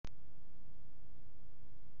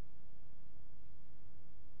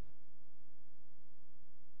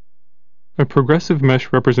A progressive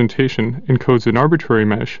mesh representation encodes an arbitrary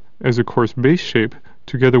mesh as a coarse base shape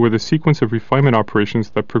together with a sequence of refinement operations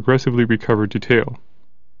that progressively recover detail.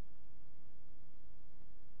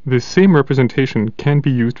 This same representation can be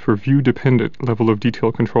used for view-dependent level of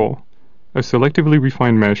detail control. A selectively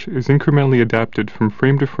refined mesh is incrementally adapted from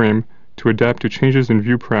frame to frame to adapt to changes in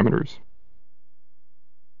view parameters.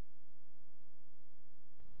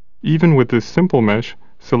 Even with this simple mesh,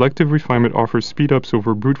 selective refinement offers speed-ups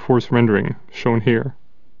over brute force rendering, shown here.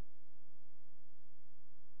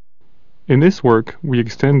 In this work, we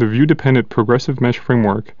extend the view-dependent progressive mesh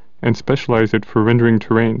framework and specialize it for rendering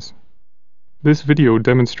terrains. This video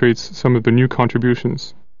demonstrates some of the new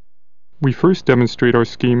contributions. We first demonstrate our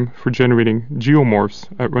scheme for generating geomorphs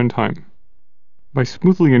at runtime. By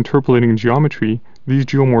smoothly interpolating geometry, these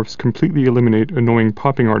geomorphs completely eliminate annoying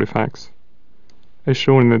popping artifacts. As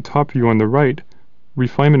shown in the top view on the right,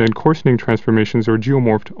 refinement and coarsening transformations are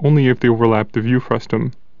geomorphed only if they overlap the view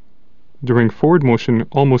frustum. During forward motion,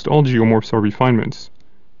 almost all geomorphs are refinements.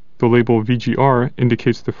 The label VGR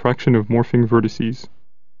indicates the fraction of morphing vertices.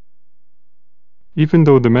 Even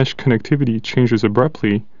though the mesh connectivity changes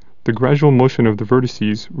abruptly, the gradual motion of the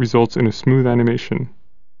vertices results in a smooth animation.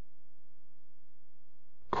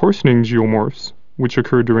 Coarsening geomorphs, which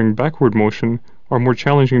occur during backward motion, are more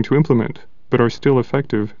challenging to implement, but are still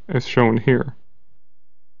effective, as shown here.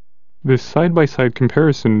 This side-by-side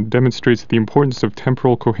comparison demonstrates the importance of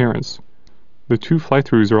temporal coherence. The two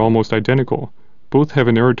fly-throughs are almost identical, both have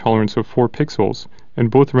an error tolerance of 4 pixels, and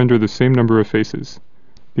both render the same number of faces.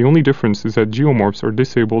 The only difference is that geomorphs are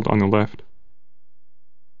disabled on the left.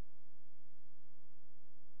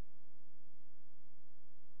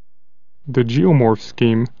 The geomorph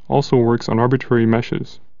scheme also works on arbitrary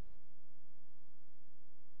meshes.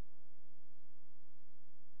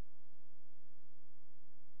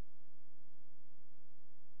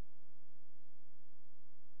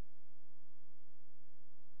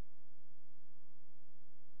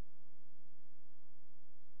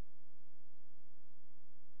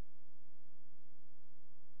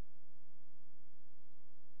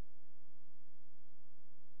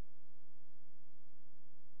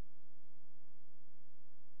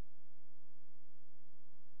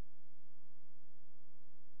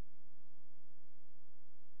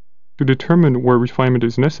 To determine where refinement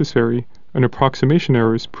is necessary, an approximation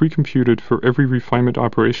error is pre-computed for every refinement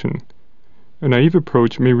operation. A naive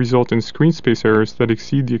approach may result in screen space errors that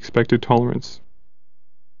exceed the expected tolerance.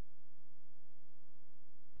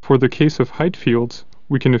 For the case of height fields,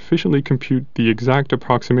 we can efficiently compute the exact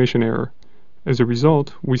approximation error. As a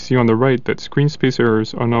result, we see on the right that screen space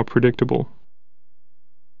errors are now predictable.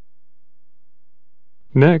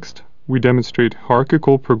 Next, we demonstrate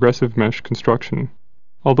hierarchical progressive mesh construction.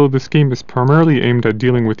 Although the scheme is primarily aimed at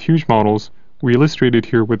dealing with huge models, we illustrate it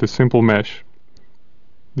here with a simple mesh.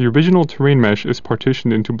 The original terrain mesh is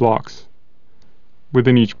partitioned into blocks.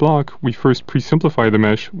 Within each block, we first pre-simplify the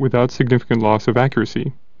mesh without significant loss of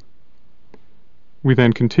accuracy. We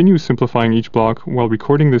then continue simplifying each block while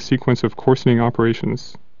recording the sequence of coarsening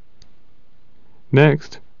operations.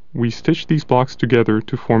 Next, we stitch these blocks together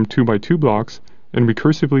to form 2x2 blocks and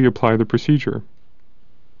recursively apply the procedure.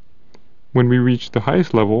 When we reach the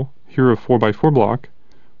highest level, here a 4x4 block,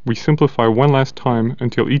 we simplify one last time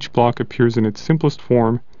until each block appears in its simplest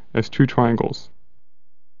form as 2 triangles.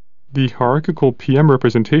 The hierarchical PM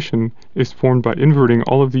representation is formed by inverting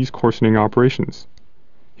all of these coarsening operations.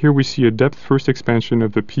 Here we see a depth-first expansion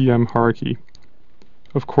of the PM hierarchy.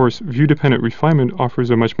 Of course, view-dependent refinement offers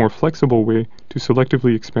a much more flexible way to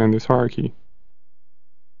selectively expand this hierarchy.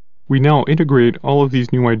 We now integrate all of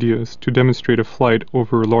these new ideas to demonstrate a flight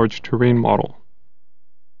over a large terrain model.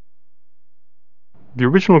 The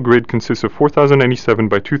original grid consists of 4,097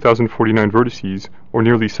 by 2,049 vertices, or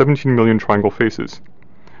nearly 17 million triangle faces.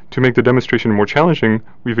 To make the demonstration more challenging,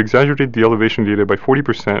 we've exaggerated the elevation data by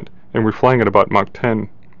 40%, and we're flying at about Mach 10.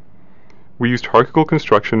 We used hierarchical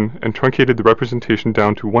construction and truncated the representation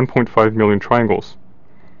down to 1.5 million triangles.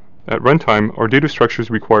 At runtime, our data structures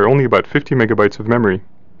require only about 50 megabytes of memory.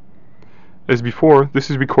 As before, this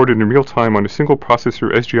is recorded in real time on a single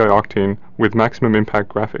processor SGI Octane with maximum impact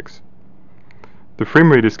graphics. The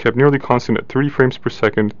frame rate is kept nearly constant at 30 frames per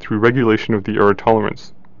second through regulation of the error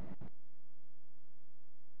tolerance.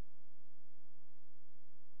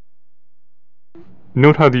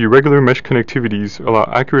 Note how the irregular mesh connectivities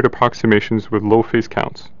allow accurate approximations with low face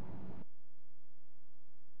counts.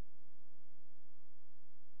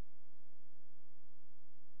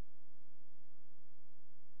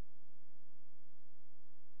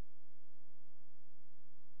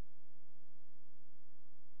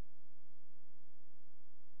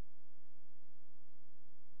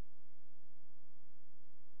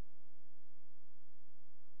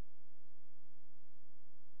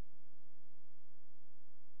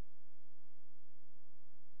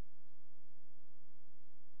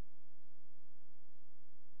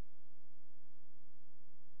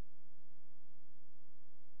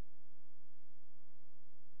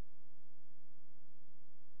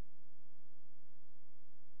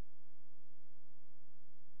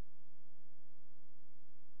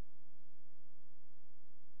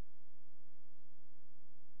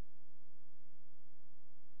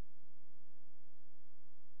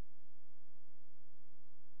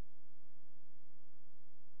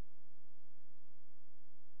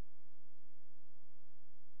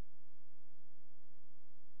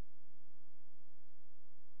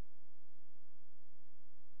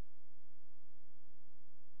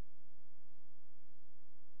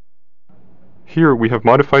 Here we have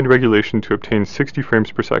modified regulation to obtain 60 frames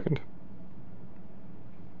per second.